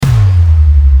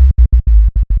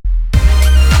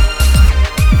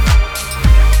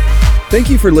Thank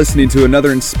you for listening to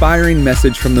another inspiring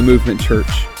message from the Movement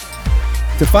Church.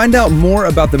 To find out more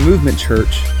about the Movement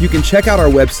Church, you can check out our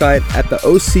website at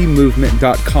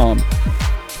theocmovement.com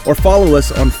or follow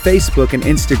us on Facebook and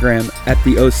Instagram at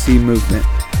the OC Movement.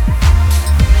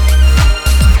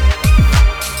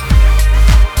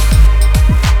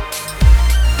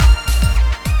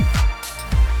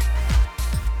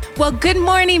 Well, good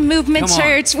morning, Movement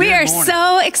Church. We are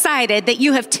so excited that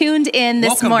you have tuned in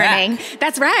this morning. Back.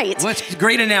 That's right. Well, it's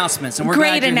great announcements, and we're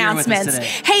great glad you're announcements. Here with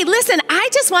us today. Hey, listen, I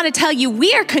just want to tell you,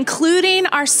 we are concluding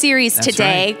our series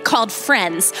today called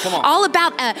Friends, all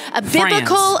about a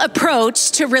biblical approach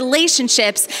to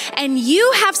relationships, and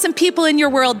you have some people in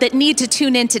your world that need to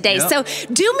tune in today. So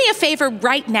do me a favor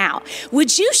right now.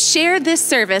 Would you share this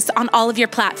service on all of your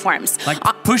platforms? Like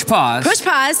push pause. Push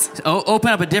pause. Open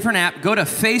up a different app. Go to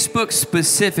Facebook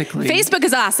specifically. Facebook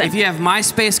is awesome. If you have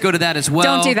MySpace, go to that as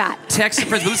well. Don't do that. Text the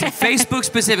person. Listen, Facebook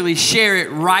specifically, share it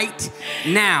right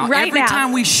now. Every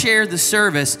time we share the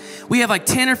service, we have like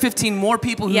 10 or 15 more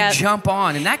people who jump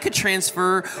on, and that could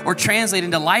transfer or translate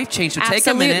into life change. So take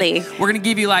a minute. We're going to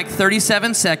give you like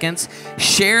 37 seconds.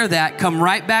 Share that. Come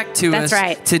right back to us. That's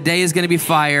right. Today is going to be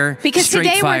fire. Because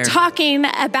today we're talking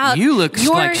about You look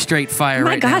like straight fire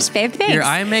right now. My gosh, babe, thanks. Your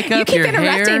eye makeup, you keep your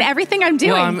interrupting hair. everything I'm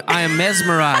doing. Well, I am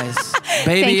mesmerized.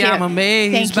 Baby, I'm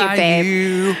amazed by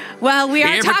you. Well, we are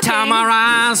Every time I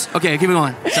rise. Okay, keep it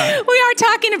going. Sorry. We are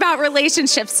talking about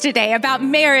relationships today, about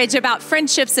marriage, about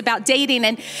friendships, about dating,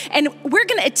 and we're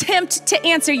going to attempt to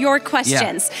answer your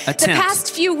questions. The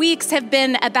past few weeks have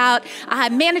been about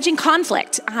managing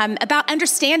conflict, about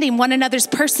understanding one another's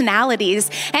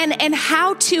personalities, and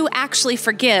how to actually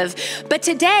forgive. But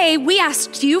today, we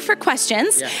asked you for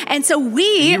questions, and so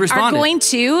we are going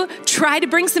to try to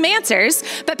bring some answers.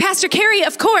 But Pastor Carey,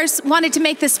 of course, wanted to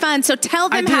make this fun, so tell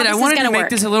them how this is going to work. I wanted to make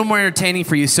this a little more entertaining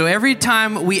for you. So every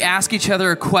time we ask each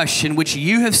other a question, which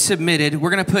you have submitted, we're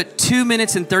going to put 2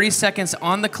 minutes and 30 seconds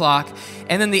on the clock,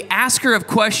 and then the asker of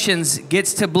questions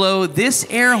gets to blow this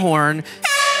air horn.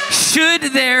 Should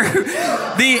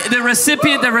the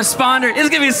recipient, the responder, it's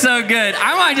going to be so good.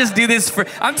 I might just do this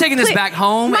I'm taking this back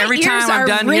home. Every time I'm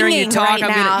done hearing you talk,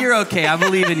 you're okay. I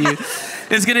believe in you.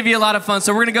 It's going to be a lot of fun.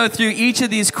 So we're going to go through each of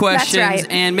these questions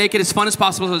and make it as fun as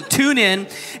possible. So tune in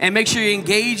and make sure you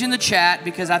engage in the chat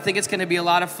because I think it's going to be a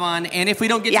lot of fun. And if we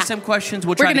don't get to some questions,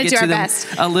 we'll try to get to them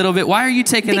a little bit. Why are you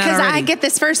taking that already? Because I get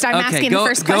this first. I'm asking the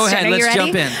first question. Go ahead. Are you Let's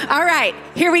ready? jump in. All right.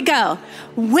 Here we go.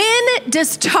 When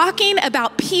does talking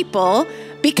about people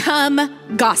become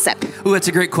gossip? Ooh, that's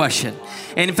a great question.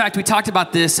 And in fact, we talked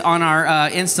about this on our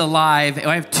Insta Live.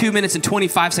 I have 2 minutes and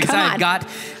 25 seconds. I have got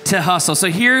to hustle. So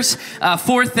here's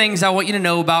 4 things I want you to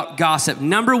know about gossip.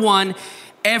 Number 1,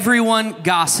 everyone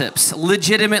gossips.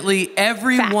 Legitimately,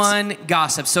 everyone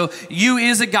gossips. So you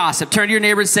is a gossip. Turn to your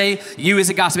neighbor and say, you is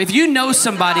a gossip. If you know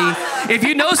somebody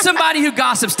who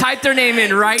gossips, type their name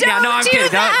in right now. No, I'm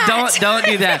kidding. Don't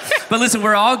do that. But listen,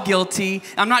 we're all guilty.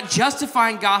 I'm not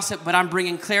justifying gossip, but I'm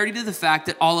bringing clarity to the fact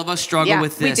that all of us struggle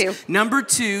with this. We do. Number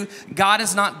 2, God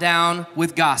is not down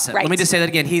with gossip. Right. Let me just say that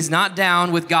again. He's not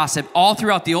down with gossip. All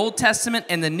throughout the Old Testament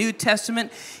and the New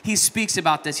Testament, he speaks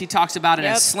about this. He talks about it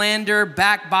as slander,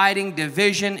 backbiting,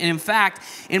 division. And in fact,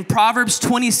 in Proverbs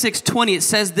 26:20, it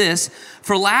says this,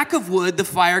 for lack of wood, the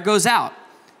fire goes out.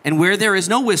 And where there is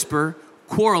no whisper,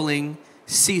 quarreling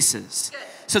ceases.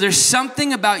 So there's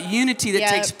something about unity that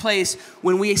takes place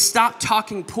when we stop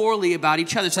talking poorly about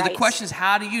each other. So the question is,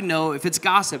 how do you know if it's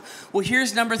gossip? Well,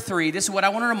 here's number 3. This is what I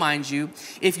want to remind you.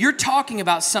 If you're talking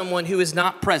about someone who is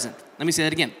not present, let me say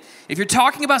that again. If you're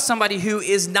talking about somebody who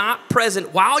is not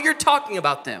present while you're talking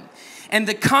about them, and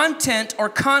the content or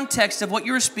context of what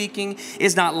you're speaking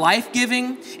is not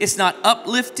life-giving, it's not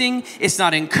uplifting, it's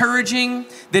not encouraging,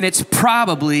 then it's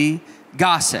probably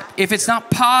gossip. If it's not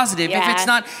positive, if it's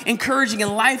not encouraging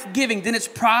and life-giving, then it's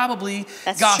probably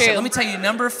gossip. True. Let me tell you,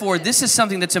 number 4, this is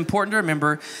something that's important to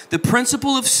remember. The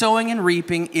principle of sowing and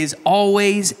reaping is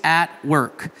always at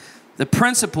work. The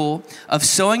principle of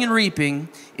sowing and reaping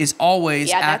is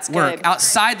always at work. Good.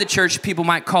 Outside the church, people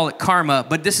might call it karma,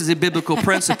 but this is a biblical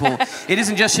principle. It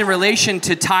isn't just in relation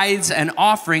to tithes and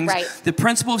offerings. Right. The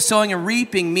principle of sowing and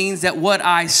reaping means that what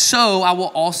I sow, I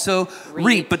will also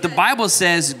reap. But the Bible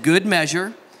says good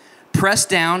measure, pressed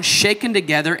down, shaken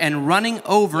together, and running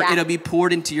over, it'll be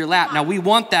poured into your lap. Now, we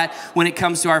want that when it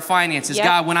comes to our finances.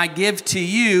 God, when I give to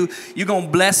you, you're going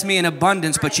to bless me in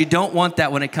abundance, but you don't want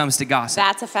that when it comes to gossip.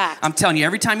 That's a fact. I'm telling you,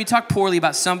 every time you talk poorly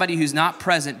about somebody who's not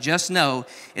present, just know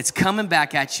it's coming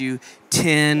back at you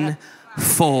 10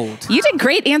 fold. You did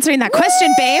great answering that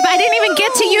question, babe. I didn't even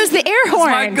get to use the air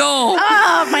horn. That's my goal.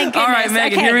 Oh, my goodness. All right,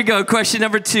 Meghan, okay. Here we go. Question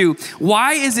number 2.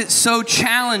 Why is it so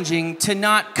challenging to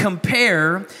not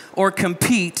compare or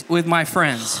compete with my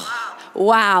friends?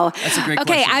 Wow. That's a great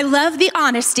question. Okay, I love the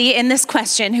honesty in this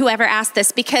question, whoever asked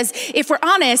this, because if we're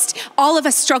honest, all of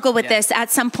us struggle with this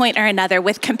at some point or another,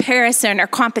 with comparison or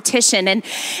competition. And,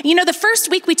 you know, the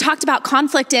first week we talked about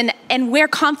conflict and where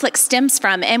conflict stems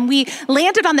from, and we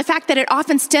landed on the fact that it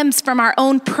often stems from our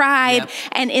own pride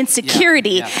and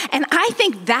insecurity. And I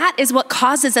think that is what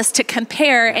causes us to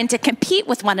compare and to compete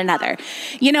with one another.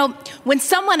 You know, when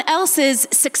someone else's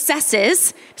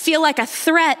successes feel like a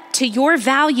threat to your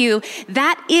value,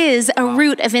 that is a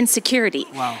root of insecurity.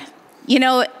 Wow. You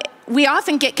know, we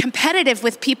often get competitive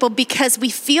with people because we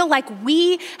feel like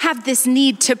we have this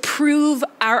need to prove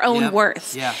our own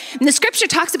worth. And the scripture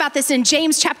talks about this in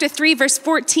James chapter 3, verse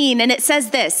 14, and it says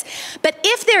this: "But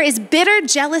if there is bitter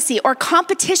jealousy or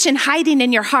competition hiding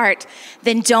in your heart,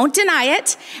 then don't deny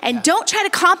it, and don't try to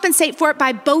compensate for it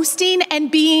by boasting and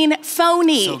being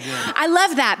phony." So good. I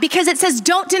love that because it says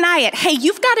don't deny it. Hey,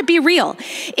 you've got to be real.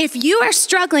 If you are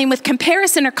struggling with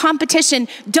comparison or competition,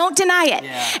 don't deny it.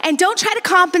 And don't try to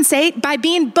compensate by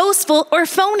being boastful or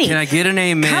phony. Can I get an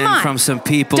amen from some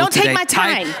people Don't today? take my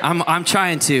time. I'm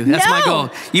trying to. That's my goal.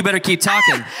 You better keep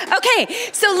talking. Okay,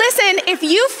 so listen, if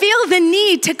you feel the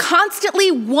need to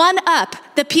constantly one-up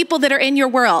the people that are in your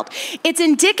world, it's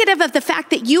indicative of the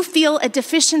fact that you feel a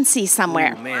deficiency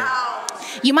somewhere. Oh, man.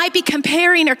 You might be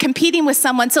comparing or competing with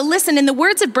someone. So listen, in the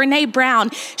words of Brene Brown,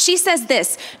 she says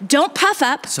this: don't puff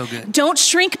up, so good. Don't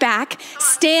shrink back,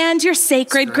 stand your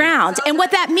sacred ground. And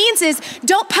what that means is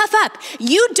don't puff up.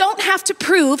 You don't have to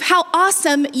prove how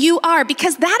awesome you are,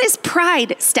 because that is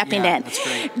pride stepping in. That's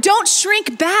great. Don't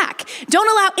shrink back. Don't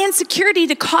allow insecurity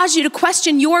to cause you to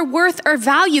question your worth or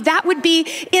value. That would be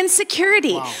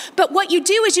insecurity. Wow. But what you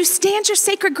do is you stand your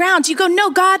sacred ground. You go,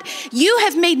 no, God, you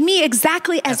have made me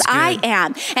exactly as I am.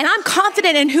 And I'm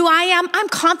confident in who I am. I'm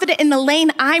confident in the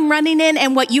lane I'm running in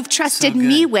and what you've trusted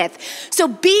me with. So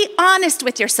be honest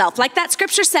with yourself. Like that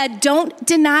scripture said, don't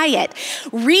deny it.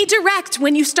 Redirect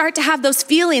when you start to have those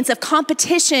feelings of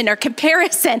competition or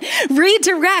comparison.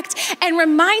 Redirect and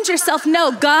remind yourself,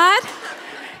 no, God,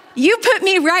 you put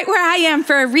me right where I am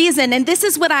for a reason, and this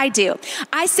is what I do.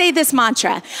 I say this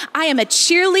mantra: I am a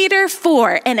cheerleader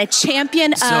for and a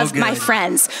champion of my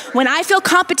friends. When I feel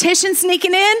competition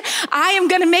sneaking in, I am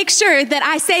gonna make sure that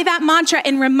I say that mantra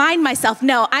and remind myself,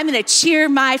 no, I'm gonna cheer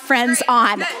my friends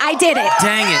on. I did it.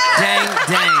 Dang it,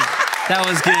 dang. That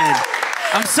was good.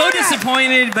 I'm so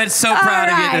disappointed, but so proud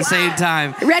of you at the same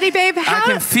time. Ready, babe? I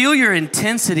can feel your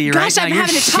intensity right now. Gosh, I'm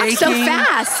having to talk so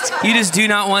fast. You just do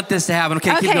not want this to happen.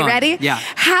 Okay, keep going. Ready? Yeah.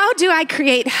 How do I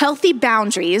create healthy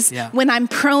boundaries when I'm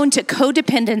prone to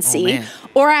codependency,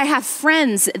 or I have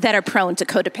friends that are prone to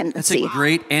codependency? That's a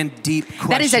great and deep question.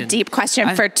 That is a deep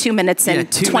question for 2 minutes and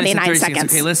 29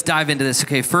 seconds. Okay, let's dive into this.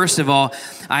 Okay, first of all,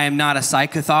 I am not a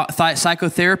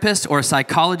psychotherapist or a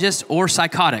psychologist or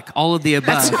psychotic. All of the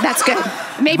above. That's good.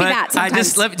 Maybe that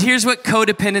sometimes. Here's what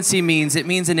codependency means. It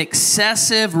means an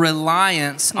excessive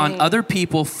reliance on other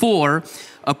people for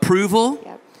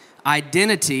approval,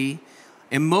 identity,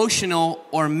 emotional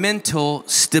or mental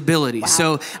stability.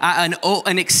 So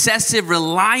an excessive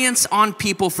reliance on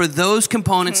people for those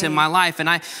components in my life. And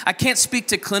I can't speak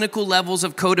to clinical levels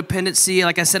of codependency.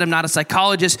 Like I said, I'm not a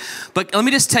psychologist, but let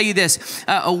me just tell you this.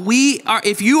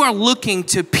 If you are looking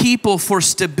to people for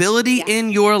stability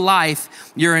in your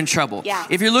life, you're in trouble.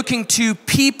 If you're looking to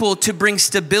people to bring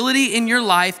stability in your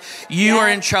life, you are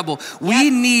in trouble. We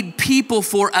need people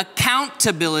for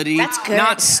accountability,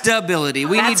 not stability.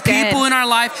 We need people in our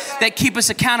life that keep us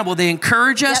accountable. They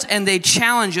encourage us and they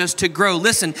challenge us to grow.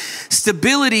 Listen,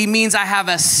 stability means I have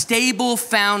a stable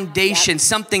foundation,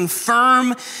 something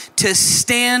firm to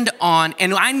stand on.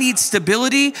 And I need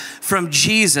stability from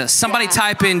Jesus. Somebody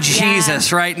type in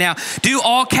Jesus right now. Do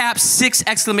all caps, 6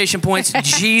 exclamation points,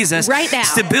 Jesus. Right now.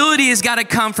 Stability has got to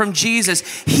come from Jesus.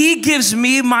 He gives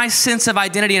me my sense of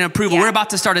identity and approval. We're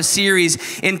about to start a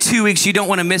series in 2 weeks. You don't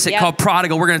want to miss it, called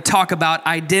Prodigal. We're going to talk about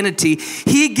identity.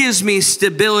 He gives me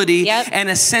stability and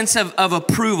a sense of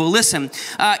approval. Listen,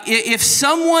 if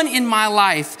someone in my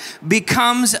life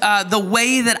becomes the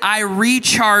way that I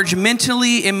recharge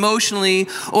mentally, emotionally,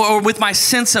 or with my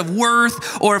sense of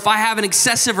worth, or if I have an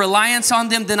excessive reliance on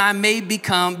them, then I may be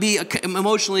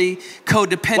emotionally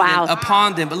codependent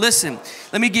upon them. But listen,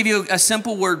 let me give you a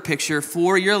simple word picture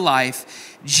for your life.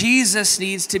 Jesus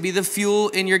needs to be the fuel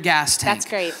in your gas tank. That's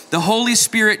great. The Holy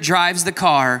Spirit drives the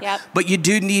car, but you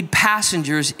do need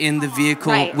passengers in the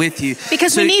vehicle with you.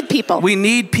 Because we need people. We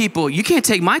need people. You can't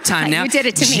take my time now. You did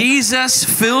it to me. Jesus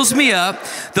fills me up.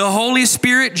 The Holy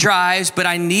Spirit drives, but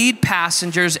I need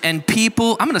passengers and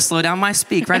people. I'm going to slow down my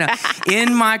speak right now.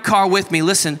 In my car with me.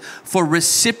 Listen, for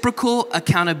reciprocal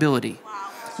accountability.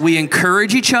 We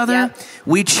encourage each other,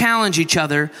 we challenge each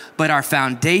other, but our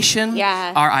foundation,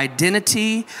 our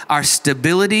identity, our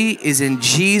stability is in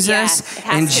Jesus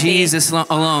and Jesus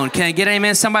alone. Can I get an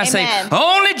amen? Somebody say,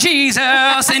 only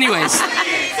Jesus. Anyways,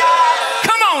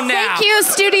 come on now. Thank you,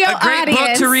 studio audience. A great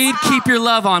book to read, Keep Your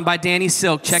Love On by Danny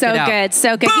Silk. Check it out.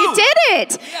 So good. Boom. You did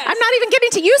it. I'm not even getting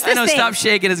to use this thing. Stop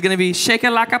shaking. It's going to be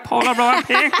shaking like a Polaroid.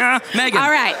 Meghan.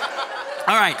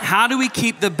 All right. How do we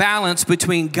keep the balance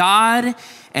between God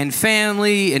and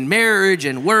family and marriage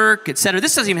and work, etc.?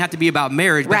 This doesn't even have to be about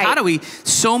marriage, but how do we,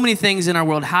 so many things in our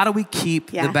world, how do we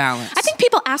keep the balance? I think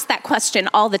people ask that question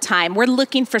all the time. We're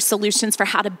looking for solutions for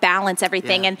how to balance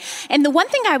everything. And the one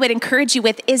thing I would encourage you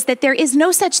with is that there is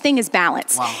no such thing as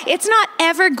balance. It's not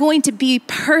ever going to be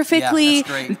perfectly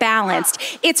balanced.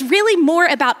 It's really more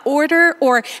about order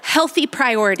or healthy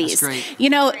priorities. You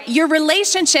know, your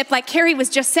relationship, like Carey was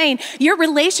just saying, your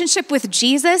relationship with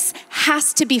Jesus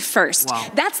has to be first.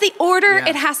 That's the order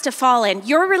it has to fall in.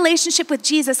 Your relationship with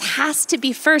Jesus has to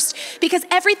be first because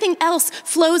everything else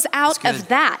flows out of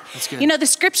that. You know, the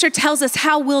scripture tells us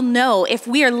how we'll know if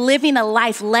we are living a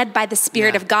life led by the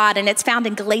Spirit of God, and it's found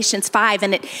in Galatians 5,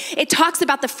 and it talks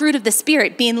about the fruit of the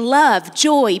Spirit being love,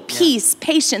 joy, peace,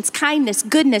 patience, kindness,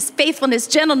 goodness, faithfulness,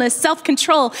 gentleness,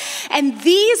 self-control. And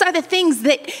these are the things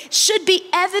that should be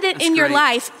evident in your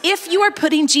life if you are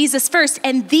putting Jesus first.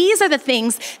 And these are the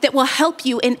things that will help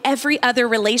you in every other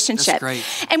relationship.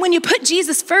 And when you put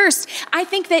Jesus first, I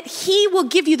think that he will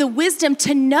give you the wisdom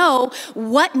to know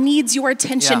what needs your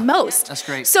attention most. That's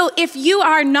great. So if you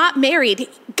are not married,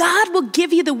 God will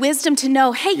give you the wisdom to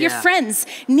know, hey, your friends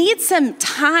need some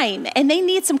time and they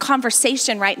need some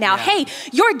conversation right now. Hey,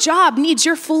 your job needs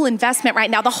your full investment right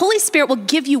now. The Holy Spirit will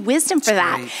give you wisdom for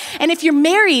that. And if you're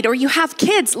married or you have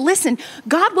kids, listen,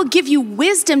 God will give you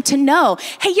wisdom to know,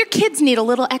 hey, your kids need a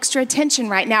little extra attention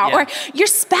right now. Or your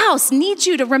spouse needs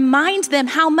you to remind them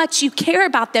how much you care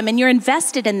about them and you're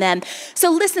invested in them. So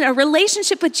listen, a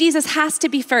relationship with Jesus has to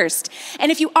be first.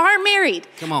 And if you are married,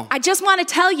 I just want to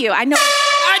tell you, I know.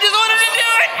 I just wanted to do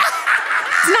it.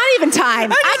 It's not even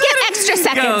time. I get extra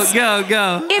seconds.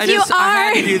 Go. If you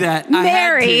are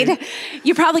married,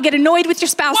 you probably get annoyed with your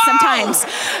spouse sometimes.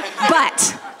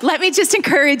 But let me just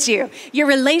encourage you. Your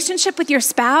relationship with your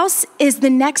spouse is the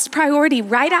next priority.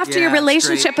 Right after your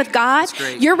relationship with God,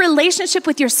 your relationship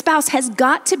with your spouse has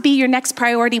got to be your next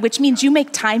priority, which means you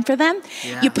make time for them.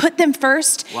 You put them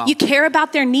first. You care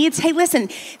about their needs. Hey, listen,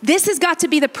 this has got to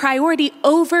be the priority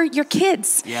over your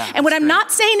kids. And what I'm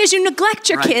not saying is you neglect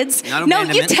your kids. No,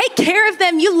 you take care of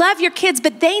them. You love your kids,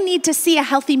 but they need to see a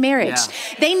healthy marriage.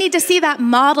 They need to see that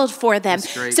modeled for them.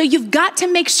 So you've got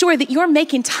to make sure that you're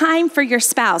making time for your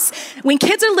spouse. When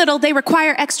kids are little, they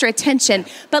require extra attention.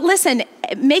 But listen,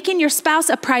 making your spouse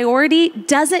a priority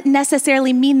doesn't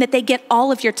necessarily mean that they get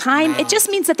all of your time. It just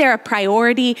means that they're a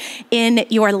priority in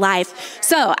your life.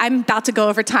 So I'm about to go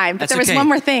over time, but there was one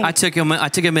more thing. I took a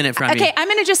minute from you. Okay, I'm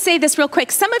going to just say this real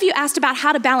quick. Some of you asked about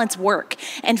how to balance work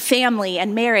and family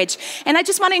and marriage. And I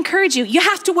just want to encourage you, you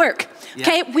have to work.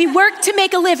 Okay, we work to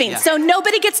make a living. So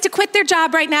nobody gets to quit their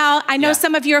job right now. I know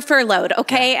some of you are furloughed.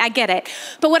 Okay, I get it.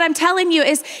 But what I'm telling you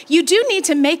is you do need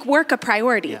to make work a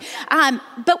priority.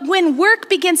 But when work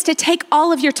begins to take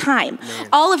all of your time,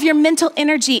 all of your mental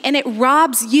energy, and it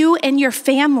robs you and your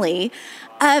family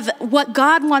of what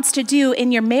God wants to do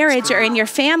in your marriage or in your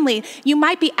family, you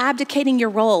might be abdicating your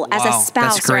role as a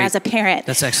spouse or as a parent.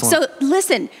 That's excellent. So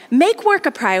listen, make work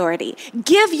a priority.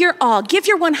 Give your all, give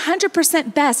your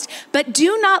 100% best, but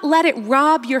do not let it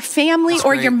rob your family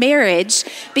or your marriage,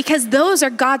 because those are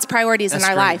God's priorities in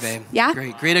our life. Babe. Yeah?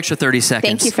 Great extra 30 seconds.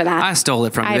 Thank you for that. I stole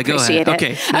it from you. I appreciate Go ahead.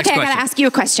 it. Okay, I gotta ask you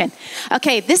a question.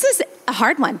 Okay, this is a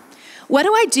hard one. What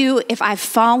do I do if I've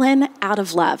fallen out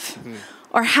of love?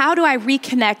 Or how do I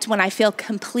reconnect when I feel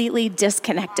completely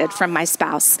disconnected from my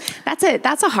spouse? That's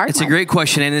a hard one. It's a great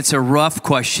question, and it's a rough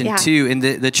question too. And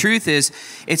the truth is,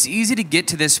 it's easy to get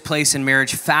to this place in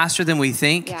marriage faster than we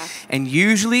think. And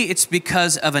usually it's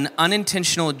because of an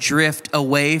unintentional drift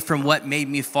away from what made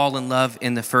me fall in love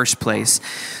in the first place.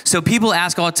 So people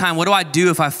ask all the time, what do I do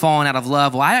if I've fallen out of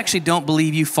love? Well, I actually don't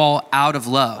believe you fall out of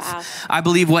love. I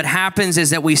believe what happens is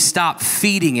that we stop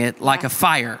feeding it like a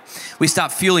fire. We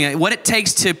stop fueling it. What it takes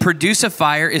to produce a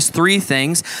fire is three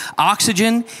things: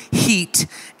 oxygen, heat,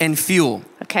 and fuel.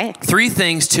 Okay. 3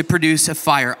 things to produce a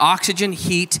fire: oxygen,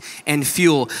 heat, and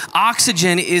fuel.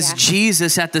 Oxygen is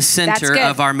Jesus at the center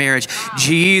of our marriage.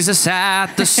 Jesus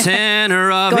at the center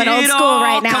of Going it old school all.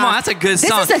 right now. Come on, that's a good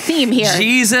song. This is a theme here.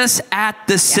 Jesus at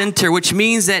the center, which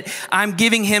means that I'm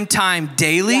giving him time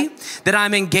daily, that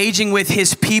I'm engaging with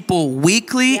his people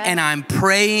weekly, and I'm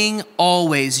praying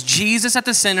always. Jesus at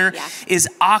the center is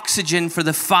oxygen for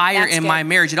the fire in my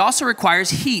marriage. It also requires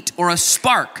heat or a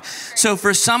spark. So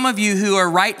for some of you who are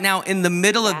right now in the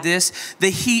middle of this, the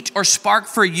heat or spark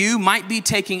for you might be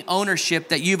taking ownership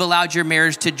that you've allowed your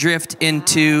marriage to drift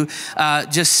into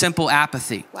just simple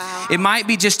apathy. Wow. It might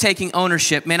be just taking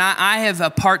ownership. Man, I have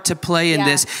a part to play in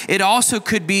this. It also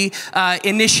could be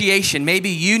initiation. Maybe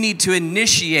you need to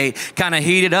initiate, kind of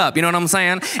heat it up. You know what I'm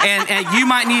saying? And you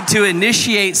might need to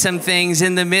initiate some things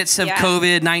in the midst of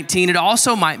COVID-19. It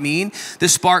also might mean, the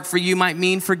spark for you might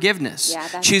mean forgiveness.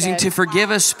 Choosing to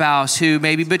forgive a spouse who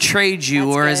maybe betrayed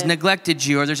you or has neglected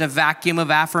you, or there's a vacuum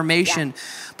of affirmation.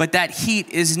 But that heat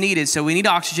is needed. So we need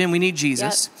oxygen, we need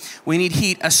Jesus. We need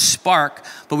heat, a spark,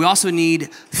 but we also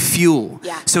need fuel.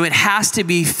 So it has to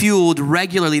be fueled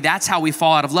regularly. That's how we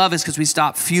fall out of love, is because we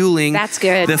stop fueling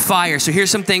the fire. So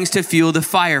here's some things to fuel the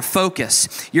fire.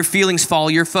 Focus. Your feelings follow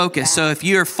your focus. So if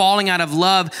you're falling out of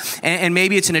love, and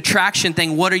maybe it's an attraction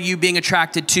thing, what are you being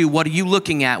attracted to? What are you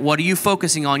looking at? What are you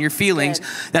focusing on? Your feelings.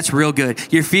 That's real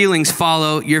good. Your feelings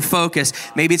follow your focus.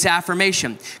 Maybe it's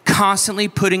affirmation. Constantly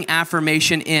putting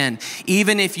affirmation in.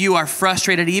 Even if you are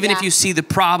frustrated, even if you see the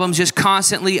problems, just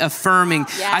constantly affirming.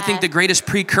 I think the greatest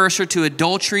precursor to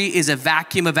adultery is a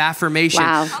vacuum of affirmation.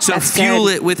 So fuel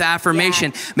it with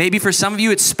affirmation. Maybe for some of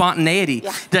you, it's spontaneity.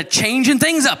 Changing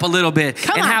things up a little bit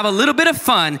and have a little bit of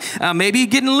fun. Maybe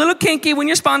getting a little kinky when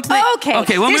you're spontaneous.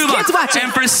 Okay, we'll move on. Watching.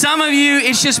 And for some of you,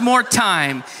 it's just more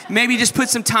time. Maybe just put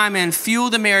some time in. Fuel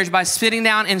the marriage by sitting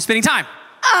down and spending time.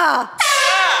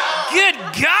 Good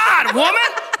God, woman.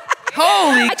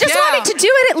 Holy I just wanted to do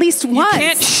it at least once. You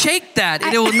can't shake that.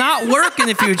 It will not work in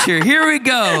the future. Here we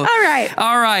go.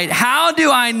 All right. How do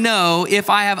I know if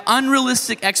I have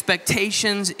unrealistic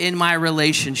expectations in my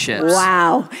relationships?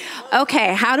 Wow.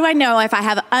 Okay. How do I know if I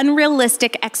have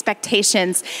unrealistic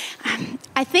expectations?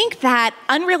 I think that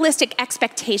unrealistic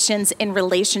expectations in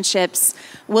relationships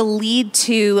will lead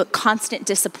to constant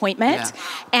disappointment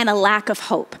and a lack of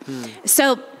hope.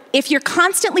 So if you're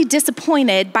constantly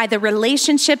disappointed by the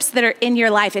relationships that are in your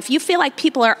life, if you feel like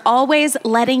people are always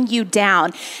letting you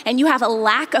down and you have a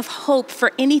lack of hope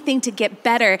for anything to get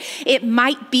better, it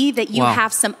might be that you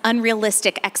have some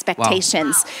unrealistic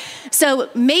expectations. So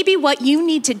maybe what you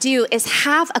need to do is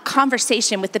have a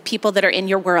conversation with the people that are in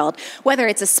your world, whether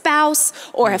it's a spouse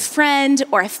or a friend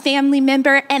or a family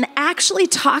member, and actually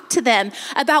talk to them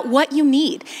about what you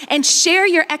need and share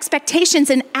your expectations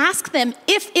and ask them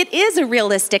if it is a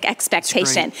realistic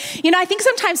expectation. You know, I think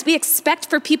sometimes we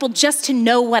expect for people just to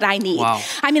know what I need.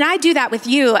 I mean, I do that with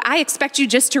you. I expect you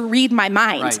just to read my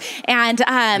mind. And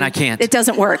I can't. It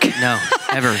doesn't work. No,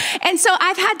 ever. And so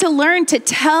I've had to learn to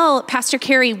tell Pastor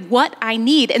Carey what I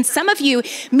need. And some of you,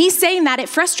 me saying that, it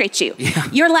frustrates you.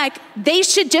 You're like, they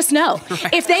should just know.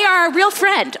 If they are a real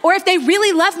friend or if they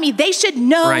really love me, they should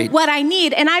know what I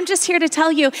need. And I'm just here to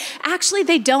tell you, actually,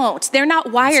 they don't. They're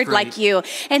not wired like you.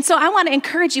 And so I want to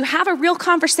encourage you, have a real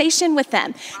conversation with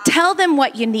them. Tell them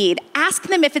what you need. Ask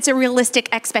them if it's a realistic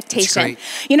expectation.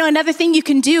 You know, another thing you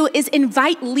can do is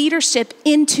invite leadership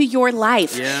into your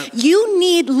life. You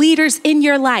need leaders in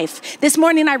your life. This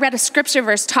morning I read a scripture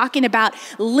verse talking about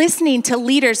listening to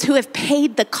leaders who have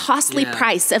paid the costly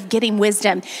price of getting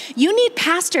wisdom. You need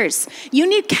pastors. You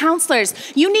need counselors.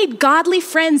 You need godly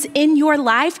friends in your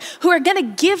life who are going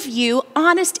to give you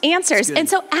honest answers. And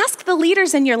so ask the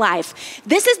leaders in your life,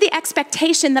 this is the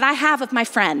expectation that I have of my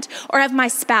friend or of my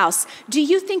spouse. Do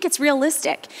you think it's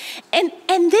realistic? And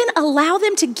then allow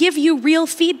them to give you real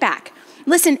feedback.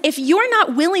 Listen, if you're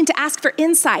not willing to ask for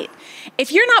insight,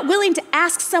 if you're not willing to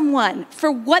ask someone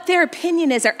for what their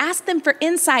opinion is or ask them for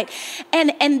insight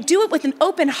and do it with an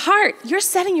open heart, you're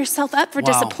setting yourself up for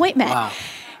disappointment.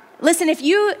 Listen, if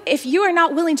you are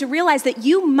not willing to realize that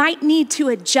you might need to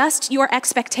adjust your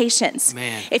expectations,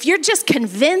 if you're just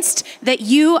convinced that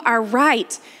you are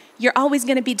right, you're always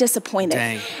going to be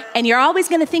disappointed. And you're always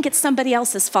going to think it's somebody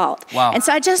else's fault. And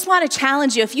so I just want to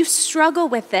challenge you, if you struggle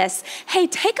with this, hey,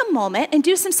 take a moment and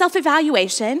do some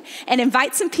self-evaluation and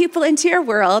invite some people into your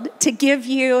world to give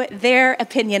you their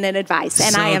opinion and advice.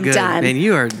 And I am done. And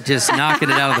you are just knocking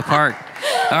it out of the park.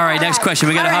 All right, next question.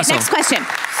 We got to hustle. Next question.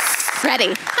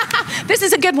 Ready? This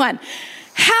is a good one.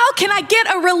 How can I get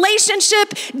a relationship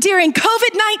during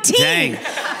COVID-19?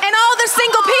 And all the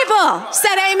single people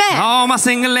said amen. All my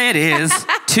single ladies,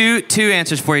 two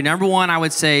answers for you. Number one, I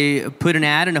would say put an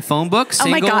ad in a phone book,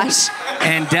 single, oh my gosh,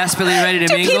 and desperately ready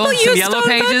to mingle. Some yellow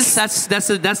pages. Books? That's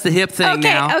the hip thing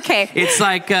now. Okay. It's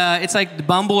like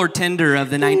Bumble or Tinder of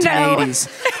the 1980s.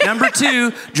 No. Number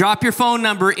two, drop your phone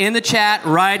number in the chat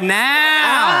right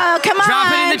now. Oh, come on.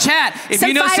 Drop it in the chat. If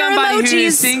you know somebody who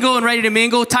is single and ready to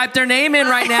mingle, type their name in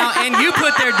right now and you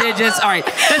put their digits. All right,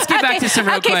 let's get back to some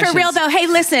real questions. Okay, for real though. Hey,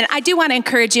 listen, I do want to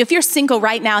encourage you. If you're single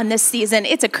right now in this season,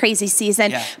 it's a crazy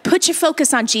season. Yeah. Put your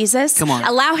focus on Jesus. Come on.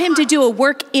 Allow him to do a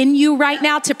work in you right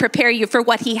now to prepare you for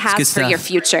what he has for your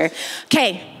future.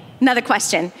 Okay, another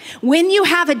question. When you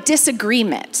have a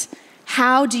disagreement,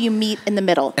 how do you meet in the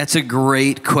middle? That's a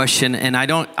great question, and I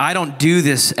don't do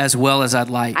this as well as I'd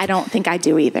like. I don't think I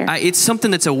do either. It's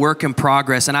something that's a work in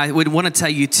progress, and I would want to tell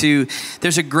you too,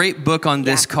 there's a great book on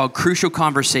this called Crucial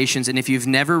Conversations, and if you've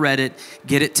never read it,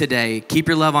 get it today. Keep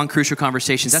Your Love on Crucial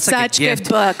Conversations. That's like a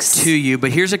gift to you,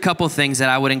 but here's a couple things that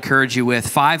I would encourage you with.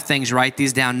 5 things, write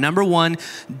these down. Number 1,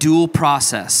 dual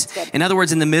process. In other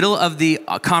words, in the middle of the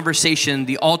conversation,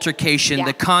 the altercation,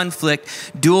 the conflict,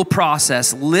 dual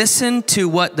process. Listen to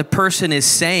what the person is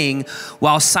saying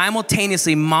while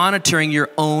simultaneously monitoring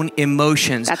your own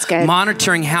emotions. That's good.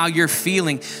 Monitoring how you're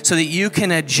feeling so that you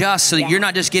can adjust, so that you're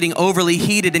not just getting overly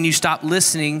heated and you stop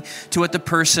listening to what the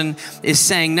person is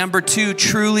saying. Number 2,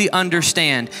 truly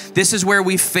understand. This is where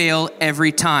we fail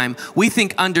every time. We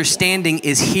think understanding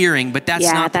is hearing, but that's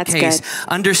not the case. Good.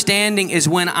 Understanding is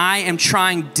when I am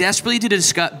trying desperately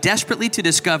to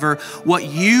discover what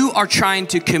you are trying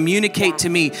to communicate to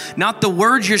me. Not the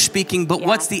words you're speaking, but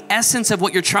what's the essence of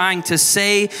what you're trying to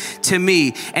say to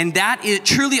me. And that is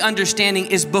truly understanding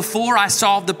is before I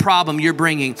solve the problem you're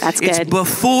bringing. That's good. It's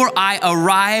before I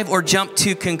arrive or jump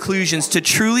to conclusions. To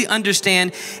truly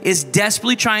understand is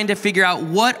desperately trying to figure out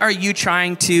what are you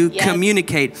trying to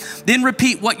communicate. Then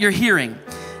repeat what you're hearing.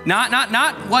 Not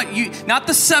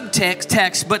the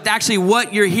subtext, but actually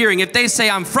what you're hearing. If they say,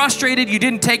 I'm frustrated, you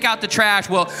didn't take out the trash.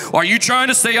 Well, are you trying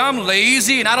to say I'm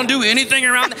lazy and I don't do anything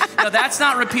around that? No, that's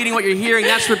not repeating what you're hearing.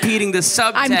 That's repeating the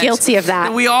subtext. I'm guilty of that.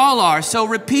 And we all are. So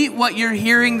repeat what you're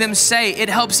hearing them say. It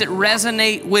helps it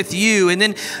resonate with you. And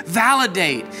then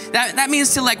validate. That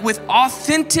means to, like, with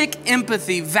authentic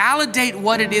empathy, validate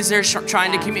what it is they're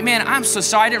trying to communicate. Man, I'm so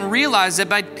sorry. I didn't realize that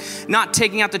by not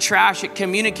taking out the trash, it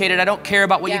communicated I don't care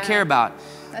about what you care about.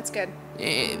 That's good.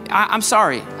 I'm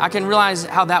sorry. I can realize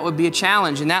how that would be a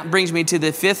challenge. And that brings me to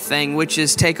the 5th thing, which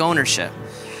is take ownership.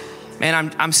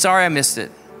 Man, I'm sorry I missed it.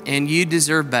 And you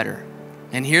deserve better.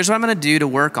 And here's what I'm going to do to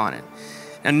work on it.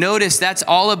 Now notice that's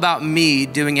all about me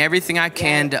doing everything I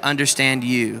can to understand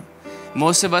you.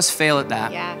 Most of us fail at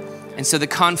that. Yeah. And so the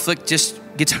conflict just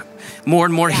gets more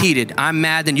and more heated. I'm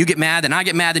mad, then you get mad, then I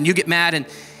get mad, then you get mad. And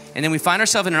then we find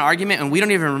ourselves in an argument and we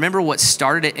don't even remember what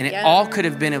started it. And it all could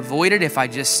have been avoided if I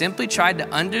just simply tried to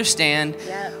understand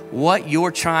what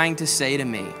you're trying to say to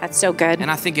me. That's so good.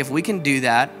 And I think if we can do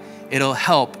that, it'll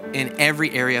help in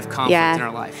every area of conflict in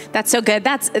our life. That's so good.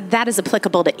 That is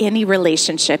applicable to any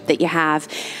relationship that you have.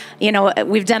 You know,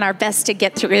 we've done our best to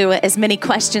get through as many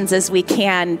questions as we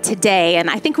can today. And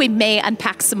I think we may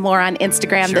unpack some more on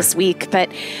Instagram this week.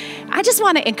 But I just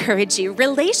want to encourage you.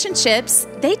 Relationships,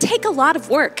 they take a lot of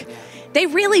work. They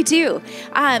really do.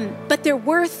 But they're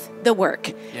worth the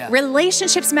work. Yeah.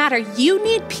 Relationships matter. You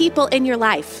need people in your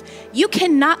life. You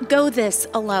cannot go this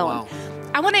alone. Wow.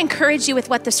 I want to encourage you with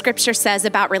what the scripture says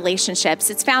about relationships.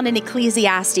 It's found in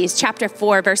Ecclesiastes chapter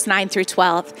 4, verse 9 through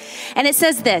 12. And it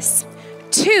says this,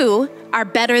 2 are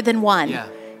better than 1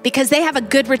 because they have a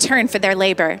good return for their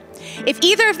labor. If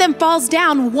either of them falls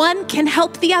down, one can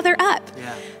help the other up.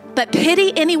 Yeah. But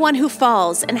pity anyone who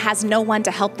falls and has no one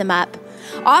to help them up.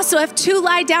 Also, if 2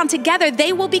 lie down together,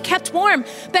 they will be kept warm.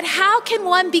 But how can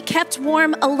one be kept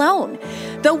warm alone?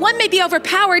 Though one may be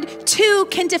overpowered, 2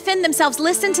 can defend themselves.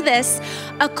 Listen to this.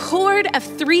 A cord of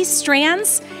 3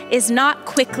 strands is not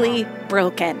quickly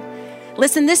broken.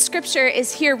 Listen, this scripture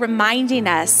is here reminding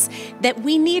us that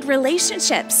we need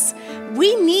relationships.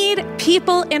 We need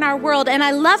people in our world. And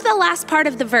I love the last part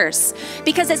of the verse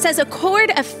because it says a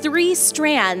cord of 3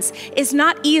 strands is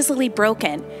not easily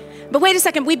broken. But wait a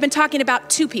second, we've been talking about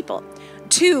 2 people.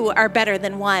 2 are better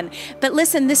than 1. But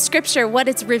listen, this scripture, what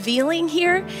it's revealing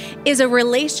here is a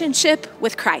relationship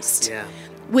with Christ. Yeah.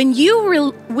 When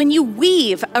you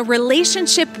weave a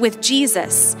relationship with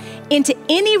Jesus into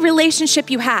any relationship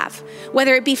you have,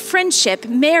 whether it be friendship,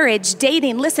 marriage,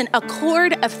 dating, listen, a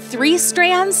cord of 3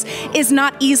 strands is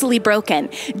not easily broken.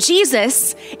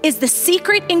 Jesus is the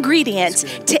secret ingredient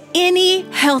to any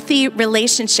healthy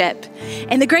relationship.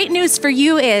 And the great news for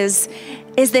you is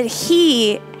that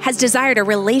he has desired a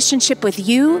relationship with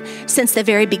you since the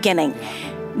very beginning.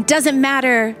 Doesn't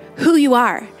matter who you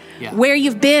are, where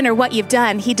you've been or what you've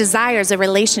done. He desires a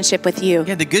relationship with you.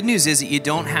 Yeah, the good news is that you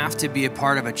don't have to be a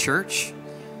part of a church.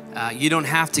 You don't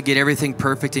have to get everything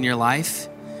perfect in your life,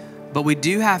 but we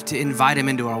do have to invite him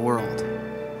into our world.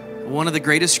 One of the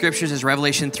greatest scriptures is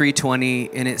Revelation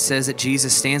 3:20, and it says that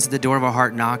Jesus stands at the door of our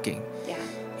heart knocking. Yeah.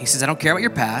 He says, I don't care about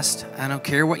your past. I don't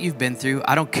care what you've been through.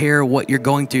 I don't care what you're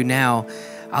going through now.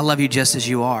 I love you just as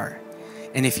you are.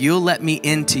 And if you'll let me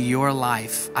into your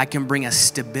life, I can bring a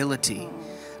stability,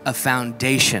 a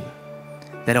foundation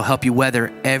that'll help you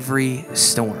weather every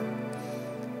storm.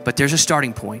 But there's a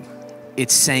starting point.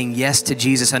 It's saying yes to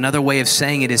Jesus. Another way of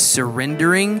saying it is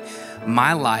surrendering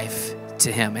my life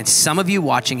to him. And some of you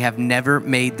watching have never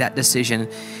made that decision.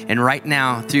 And right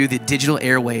now, through the digital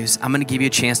airwaves, I'm going to give you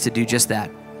a chance to do just that.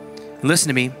 Listen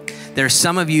to me. There are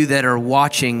some of you that are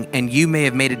watching and you may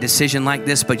have made a decision like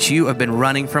this, but you have been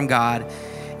running from God.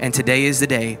 And today is the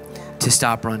day to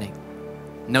stop running.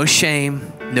 No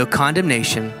shame, no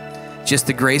condemnation, just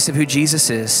the grace of who Jesus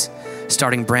is,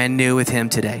 starting brand new with him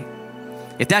today.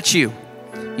 If that's you,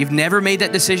 you've never made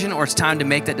that decision or it's time to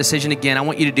make that decision again, I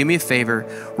want you to do me a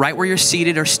favor. Right where you're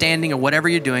seated or standing or whatever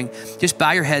you're doing, just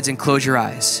bow your heads and close your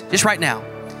eyes. Just right now.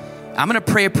 I'm going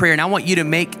to pray a prayer and I want you to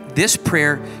make this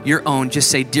prayer your own. Just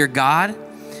say, Dear God,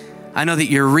 I know that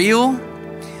you're real.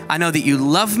 I know that you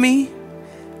love me.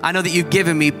 I know that you've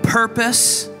given me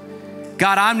purpose.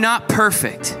 God, I'm not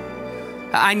perfect.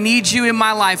 I need you in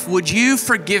my life. Would you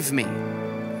forgive me?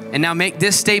 And now make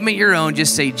this statement your own.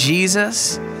 Just say,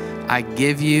 Jesus, I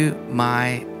give you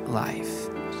my life.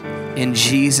 In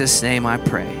Jesus' name I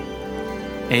pray.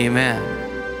 Amen.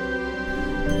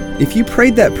 If you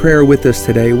prayed that prayer with us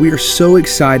today, we are so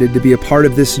excited to be a part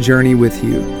of this journey with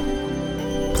you.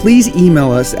 Please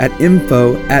email us at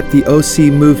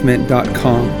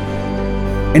info@theocmovement.com.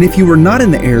 And if you were not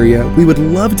in the area, we would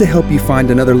love to help you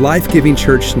find another life-giving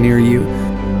church near you.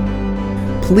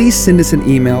 Please send us an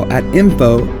email at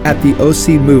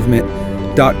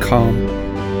info@theocmovement.com.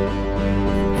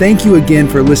 Thank you again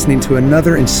for listening to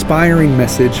another inspiring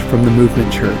message from the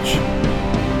Movement Church.